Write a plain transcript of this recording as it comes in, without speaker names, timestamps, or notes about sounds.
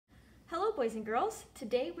Hello boys and girls,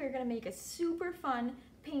 today we're going to make a super fun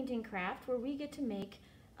painting craft where we get to make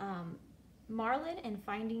Marlin and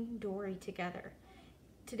Finding Dory together.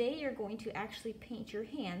 Today you're going to actually paint your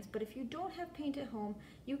hands, but if you don't have paint at home,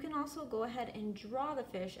 you can also go ahead and draw the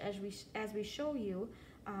fish as we show you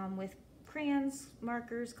with crayons,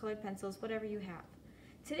 markers, colored pencils, whatever you have.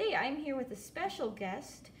 Today I'm here with a special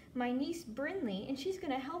guest, my niece Brinley, and she's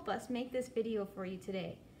going to help us make this video for you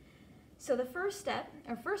today. So the first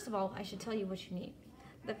of all, I should tell you what you need.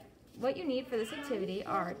 What you need for this activity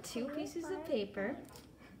are 2 pieces of paper,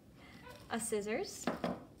 a scissors,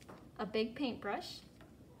 a big paintbrush,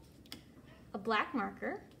 a black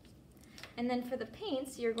marker, and then for the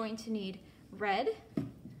paints, you're going to need red,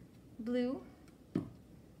 blue,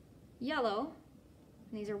 yellow,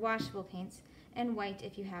 and these are washable paints, and white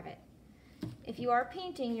if you have it. If you are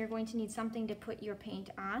painting, you're going to need something to put your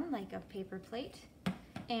paint on, like a paper plate,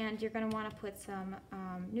 and you're going to want to put some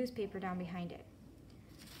newspaper down behind it.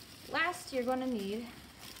 Last, you're going to need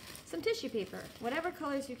some tissue paper, whatever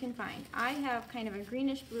colors you can find. I have kind of a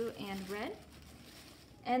greenish blue and red.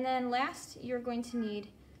 And then last, you're going to need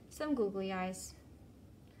some googly eyes.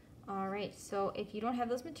 Alright, so if you don't have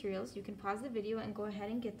those materials, you can pause the video and go ahead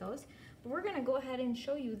and get those. But we're going to go ahead and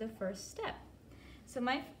show you the first step. So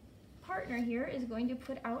my partner here is going to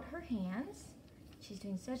put out her hands. She's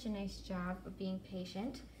doing such a nice job of being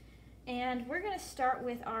patient. And we're going to start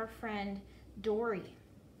with our friend Dory,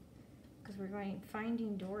 because we're going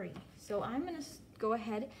Finding Dory. So I'm going to go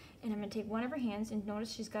ahead and I'm going to take one of her hands, and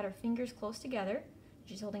notice she's got her fingers close together.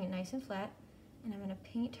 She's holding it nice and flat. And I'm going to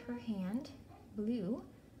paint her hand blue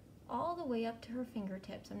all the way up to her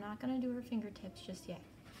fingertips. I'm not going to do her fingertips just yet.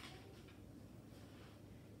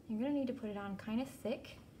 You're going to need to put it on kind of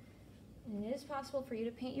thick. And it is possible for you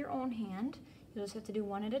to paint your own hand. You'll just have to do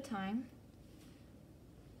one at a time.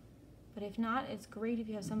 But if not, it's great if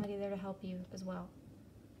you have somebody there to help you as well.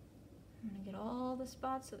 I'm going to get all the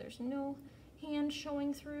spots so there's no hand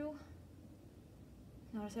showing through.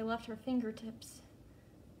 Notice I left her fingertips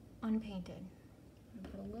unpainted. I'm going to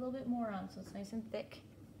put a little bit more on so it's nice and thick.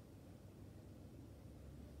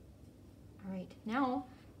 Alright, now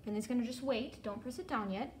Finley's going to just wait. Don't press it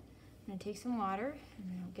down yet. I'm going to take some water and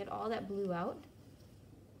then I'll get all that blue out.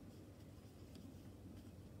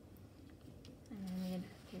 And then I need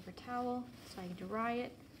a paper towel so I can dry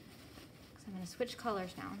it, because I'm going to switch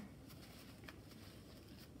colors now.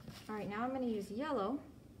 Alright, now I'm going to use yellow,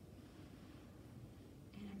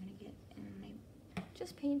 and I'm going to get in my,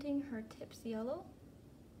 just painting her tips yellow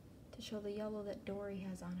to show the yellow that Dory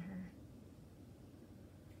has on her.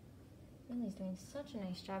 Lily's doing such a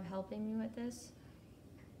nice job helping me with this.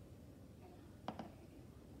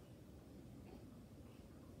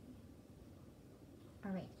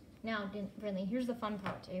 Alright. Now, Brinley, here's the fun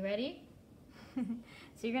part. Are you ready?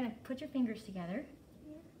 So you're going to put your fingers together.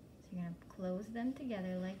 Yeah. So you're going to close them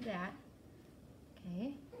together like that.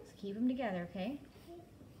 Okay? So keep them together, okay?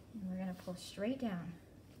 And we're going to pull straight down.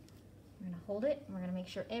 We're going to hold it, and we're going to make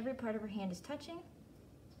sure every part of her hand is touching.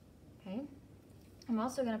 Okay? I'm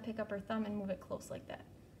also going to pick up her thumb and move it close like that.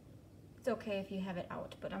 It's okay if you have it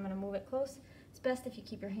out, but I'm going to move it close. It's best if you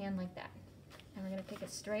keep your hand like that. And we're going to pick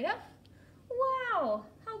it straight up. Wow,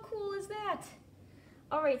 how cool is that?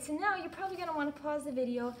 Alright, so now you're probably going to want to pause the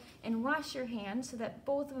video and wash your hands so that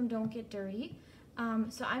both of them don't get dirty.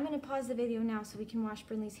 So I'm going to pause the video now so we can wash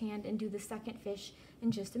Brinley's hand and do the second fish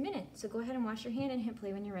in just a minute. So go ahead and wash your hand and hit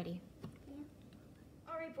play when you're ready.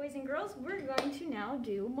 Yeah. Alright boys and girls, we're going to now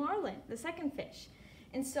do Marlin, the second fish.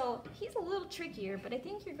 And so he's a little trickier, but I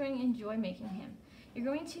think you're going to enjoy making him. You're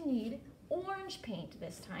going to need orange paint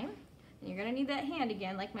this time. And you're going to need that hand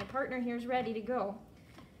again, like my partner here is ready to go.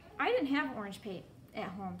 I didn't have orange paint at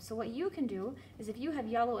home, so what you can do is if you have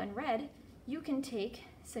yellow and red, you can take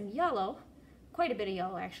some yellow, quite a bit of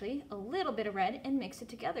yellow actually, a little bit of red, and mix it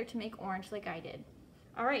together to make orange like I did.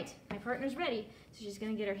 Alright, my partner's ready, so she's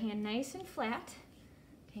going to get her hand nice and flat.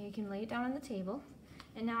 Okay, you can lay it down on the table.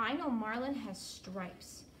 And now I know Marlin has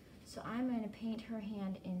stripes, so I'm going to paint her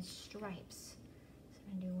hand in stripes. So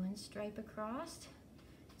I'm going to do one stripe across.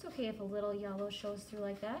 It's okay if a little yellow shows through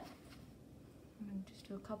like that. I'm going to just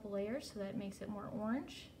do a couple layers so that makes it more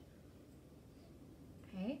orange.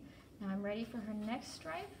 Okay, now I'm ready for her next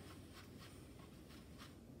stripe.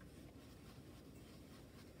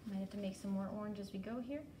 Might have to make some more orange as we go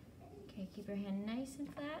here. Okay, keep her hand nice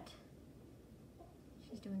and flat.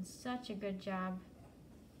 She's doing such a good job.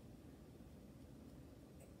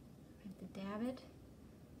 I have to dab it.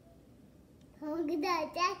 Oh, look at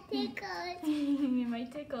that, that tickles. It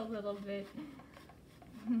might tickle a little bit.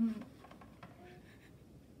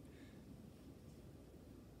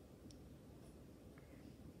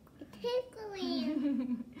 It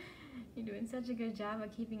You're doing such a good job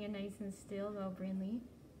of keeping it nice and still though, Brinley.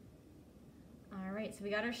 All right, so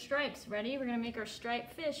we got our stripes. Ready? We're gonna make our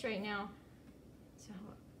striped fish right now. So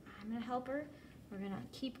I'm gonna help her. We're gonna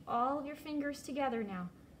keep all of your fingers together now.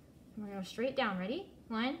 And we're gonna go straight down. Ready?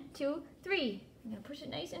 1, 2, 3. I'm gonna push it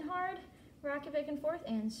nice and hard, rock it back and forth,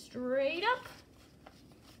 and straight up.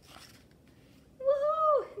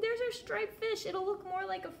 Woohoo! There's our striped fish. It'll look more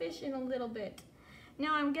like a fish in a little bit.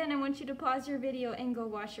 Now I want you to pause your video and go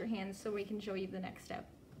wash your hands so we can show you the next step.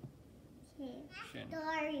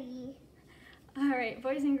 Dory. All right,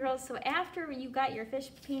 boys and girls, so after you got your fish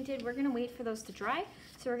painted, we're gonna wait for those to dry.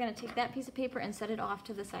 So we're gonna take that piece of paper and set it off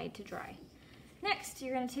to the side to dry. Next,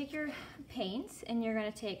 you're gonna take your paints and you're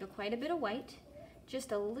gonna take quite a bit of white,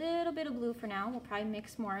 just a little bit of blue for now. We'll probably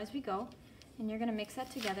mix more as we go. And you're gonna mix that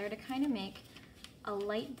together to kind of make a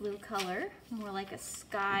light blue color, more like a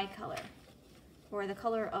sky color, or the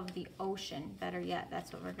color of the ocean, better yet,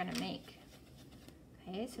 that's what we're gonna make.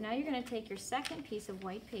 Okay, so now you're gonna take your second piece of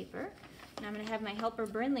white paper, and I'm gonna have my helper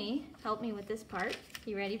Brinley help me with this part.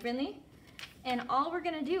 You ready, Brinley? And all we're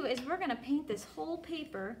gonna do is we're gonna paint this whole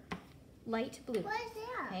paper light blue. What is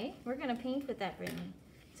that? Okay, we're gonna paint with that, Brinley.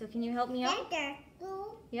 So can you help me out? Dark blue.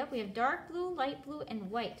 Yep, we have dark blue, light blue,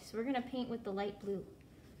 and white. So we're gonna paint with the light blue.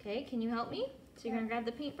 Okay, can you help me? So you're gonna grab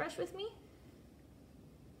the paintbrush with me?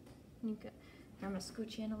 I'm gonna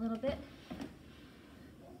scooch you in a little bit.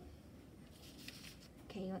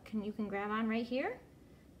 Okay, you can grab on right here.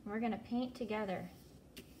 We're gonna paint together.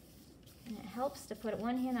 And it helps to put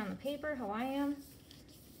one hand on the paper, how I am,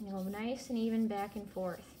 and go nice and even back and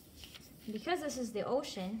forth. And because this is the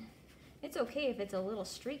ocean, it's okay if it's a little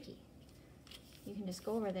streaky. You can just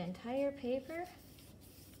go over the entire paper.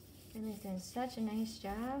 Riley's doing such a nice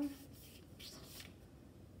job.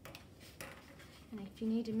 And if you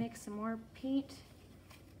need to mix some more paint,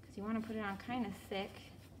 because you want to put it on kind of thick,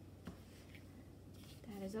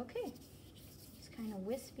 that is okay. It's kind of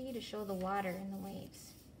wispy to show the water in the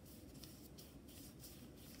waves.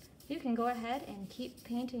 You can go ahead and keep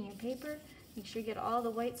painting your paper. Make sure you get all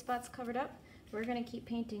the white spots covered up. We're going to keep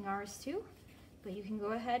painting ours too, but you can go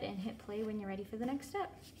ahead and hit play when you're ready for the next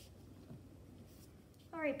step.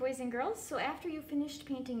 All right, boys and girls, so after you finished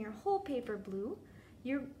painting your whole paper blue,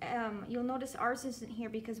 you'll notice ours isn't here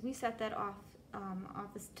because we set that off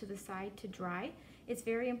to the side to dry. It's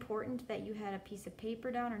very important that you had a piece of paper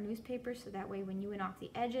down or newspaper so that way when you went off the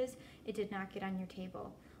edges, it did not get on your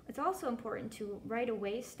table. It's also important to right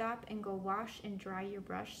away stop and go wash and dry your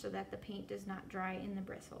brush so that the paint does not dry in the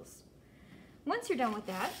bristles. Once you're done with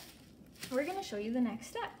that, we're going to show you the next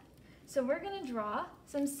step. So we're going to draw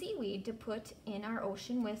some seaweed to put in our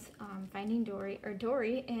ocean with Finding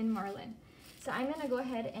Dory and Marlin. So I'm going to go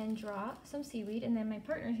ahead and draw some seaweed, and then my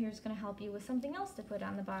partner here is going to help you with something else to put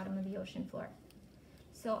on the bottom of the ocean floor.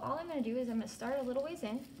 So all I'm going to do is I'm going to start a little ways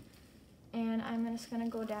in, and I'm just going to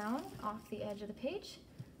go down off the edge of the page.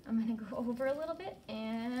 I'm going to go over a little bit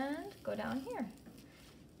and go down here.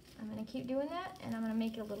 I'm going to keep doing that, and I'm going to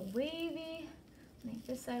make it a little wavy. Make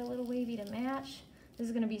this side a little wavy to match. This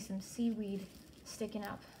is going to be some seaweed sticking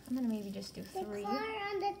up. I'm going to maybe just do 3. The car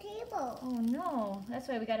on the table. Oh no, that's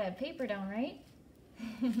why we got to have paper down, right?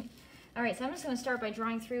 All right, so I'm just going to start by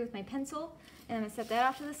drawing 3 with my pencil, and I'm going to set that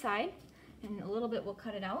off to the side, and a little bit we'll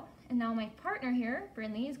cut it out. And now my partner here,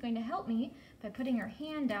 Brinley, is going to help me by putting her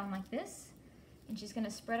hand down like this, and she's going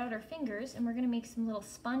to spread out her fingers, and we're going to make some little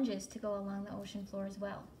sponges to go along the ocean floor as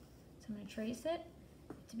well. So I'm going to trace it.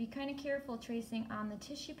 To be kind of careful tracing on the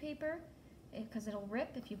tissue paper, because it'll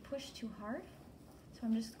rip if you push too hard. So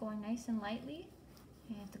I'm just going nice and lightly.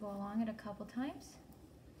 You have to go along it a couple times.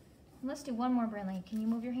 And let's do one more, Brinley. Can you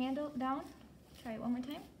move your hand down? Try it one more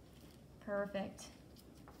time. Perfect.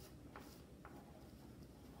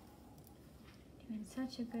 Doing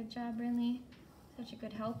such a good job, Brinley. Such a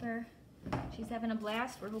good helper. She's having a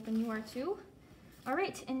blast. We're hoping you are too. All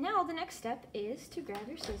right, and now the next step is to grab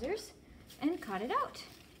your scissors and cut it out.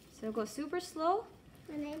 So go super slow.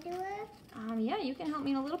 Can I do it? Yeah, you can help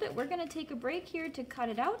me in a little bit. We're going to take a break here to cut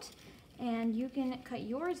it out, and you can cut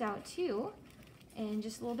yours out too in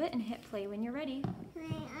just a little bit and hit play when you're ready.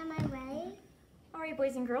 Am I ready? All right,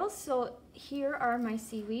 boys and girls, so here are my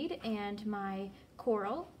seaweed and my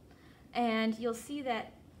coral, and you'll see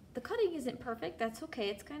that the cutting isn't perfect. That's okay.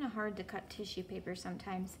 It's kind of hard to cut tissue paper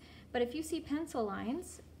sometimes, but if you see pencil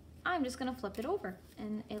lines, I'm just going to flip it over,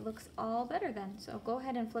 and it looks all better then. So go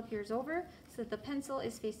ahead and flip yours over so that the pencil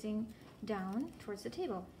is facing down towards the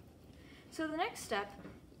table. So the next step,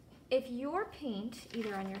 if your paint,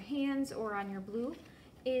 either on your hands or on your blue,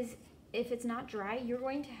 if it's not dry, you're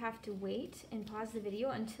going to have to wait and pause the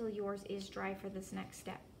video until yours is dry for this next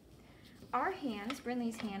step. our hands,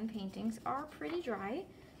 Brinley's hand paintings, are pretty dry,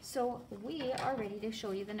 so we are ready to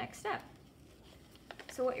show you the next step.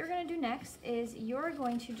 So what you're going to do next is you're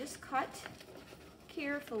going to just cut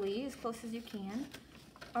carefully, as close as you can,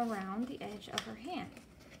 around the edge of her hand,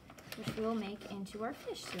 which we'll make into our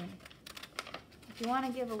fish soon. If you want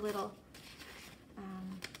to give a little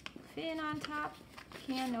fin on top,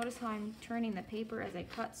 you can. Notice how I'm turning the paper as I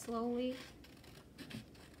cut slowly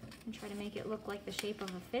and try to make it look like the shape of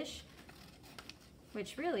a fish,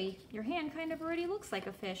 which really, your hand kind of already looks like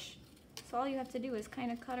a fish. So all you have to do is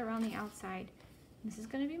kind of cut around the outside. This is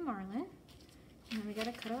going to be Marlin, and then we got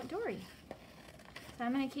to cut out Dory. So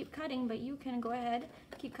I'm going to keep cutting, but you can go ahead,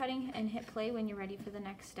 keep cutting, and hit play when you're ready for the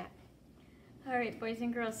next step. Alright, boys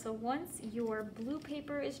and girls, so once your blue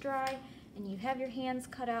paper is dry and you have your hands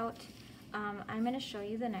cut out, I'm going to show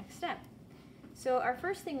you the next step. So our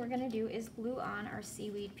first thing we're going to do is glue on our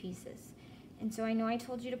seaweed pieces. And so I know I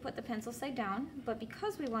told you to put the pencil side down, but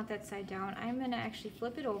because we want that side down, I'm going to actually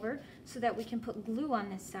flip it over so that we can put glue on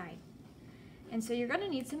this side. And so you're going to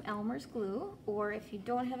need some Elmer's glue, or if you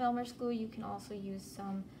don't have Elmer's glue, you can also use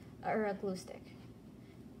some, or a glue stick.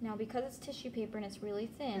 Now because it's tissue paper and it's really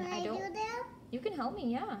thin, Can I do that? You can help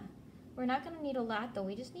me, yeah. We're not going to need a lot though,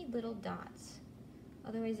 we just need little dots.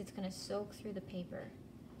 Otherwise it's going to soak through the paper.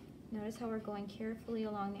 Notice how we're going carefully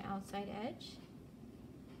along the outside edge.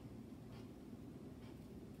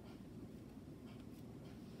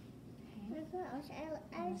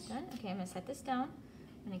 Almost done. Okay, I'm going to set this down.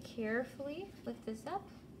 I'm going to carefully lift this up.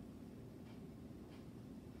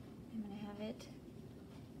 I'm going to have it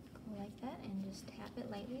go like that and just tap it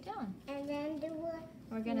lightly down. And then do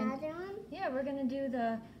another one? Yeah, we're going to do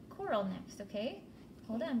the coral next, okay?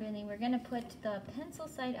 Hold on, Brinley. We're going to put the pencil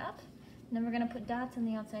side up, and then we're going to put dots on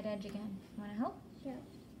the outside edge again. You want to help? Sure.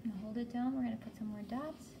 Now hold it down. We're going to put some more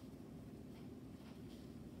dots.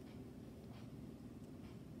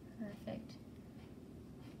 Perfect.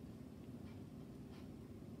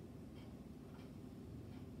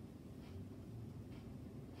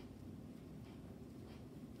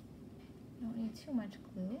 Don't need too much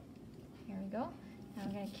glue. Here we go. Now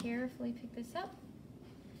we're going to carefully pick this up.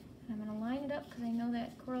 And I'm going to line it up because I know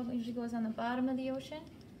that coral usually goes on the bottom of the ocean.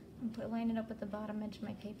 Line it up with the bottom edge of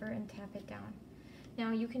my paper and tap it down.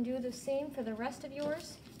 Now you can do the same for the rest of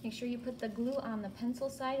yours. Make sure you put the glue on the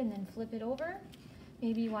pencil side and then flip it over.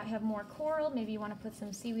 Maybe you want to have more coral. Maybe you want to put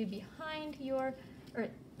some seaweed behind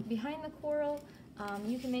behind the coral.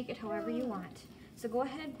 You can make it however you want. So go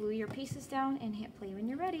ahead, glue your pieces down and hit play when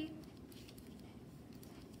you're ready.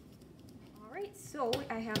 Alright, so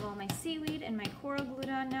I have all my seaweed and my coral glued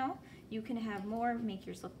on now. You can have more, make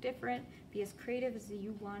yours look different, be as creative as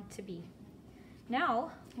you want to be.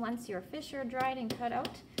 Now, once your fish are dried and cut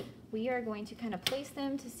out, we are going to kind of place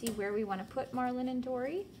them to see where we want to put Marlin and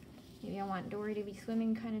Dory. Maybe I want Dory to be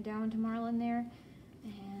swimming kind of down to Marlin there,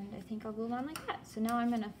 and I think I'll glue them on like that. So now I'm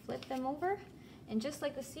going to flip them over, and just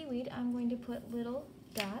like the seaweed, I'm going to put little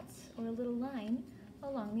dots or a little line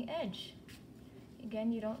along the edge.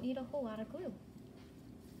 Again, you don't need a whole lot of glue.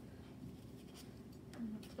 I'm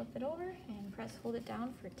going to flip it over and hold it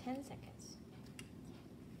down for 10 seconds.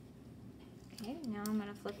 Okay, now I'm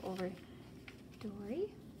going to flip over Dory,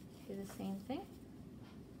 do the same thing.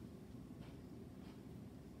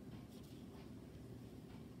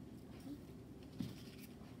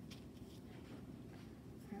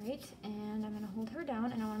 Alright, and I'm going to hold her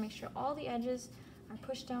down, and I want to make sure all the edges are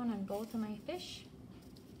pushed down on both of my fish.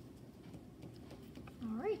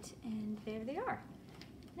 Alright, and there they are.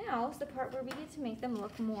 Now is the part where we get to make them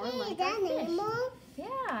look more like our fish.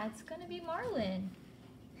 Yeah, it's going to be Marlin.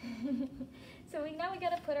 So now we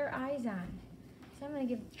got to put our eyes on. So I'm going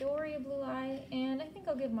to give Dory a blue eye, and I think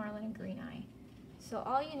I'll give Marlin a green eye. So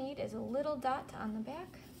all you need is a little dot on the back.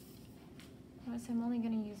 Notice I'm only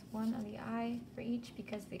going to use one of the eye for each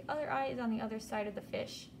because the other eye is on the other side of the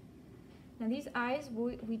fish. Now these eyes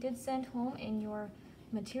we did send home in your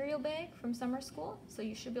material bag from summer school, so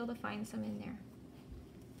you should be able to find some in there.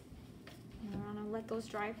 And I'm going to let those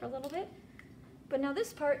dry for a little bit. But now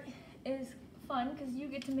this part is fun because you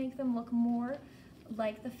get to make them look more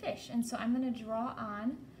like the fish. And so I'm going to draw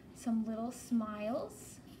on some little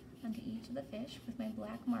smiles onto each of the fish with my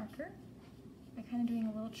black marker by kind of doing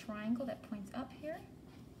a little triangle that points up here.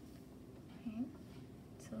 Okay.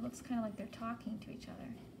 So it looks kind of like they're talking to each other.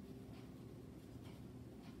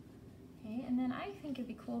 Okay, and then I think it'd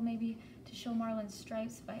be cool maybe to show Marlin's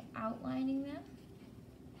stripes by outlining them.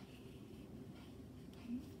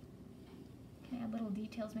 Okay. Can add little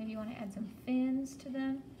details. Maybe you want to add some fins to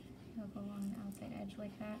them. He'll go along the outside edge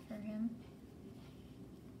like that for him.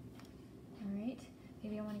 Alright,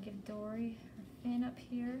 maybe I want to give Dory her fin up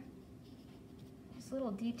here. just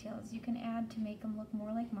little details you can add to make them look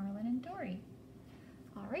more like Marlin and Dory.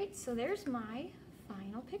 All right, so there's my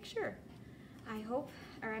final picture.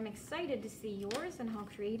 I'm excited to see yours and how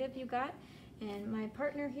creative you got. And my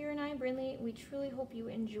partner here and I, Brinley, we truly hope you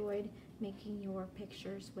enjoyed making your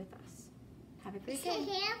pictures with us. Have a great day.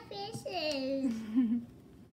 Fishes.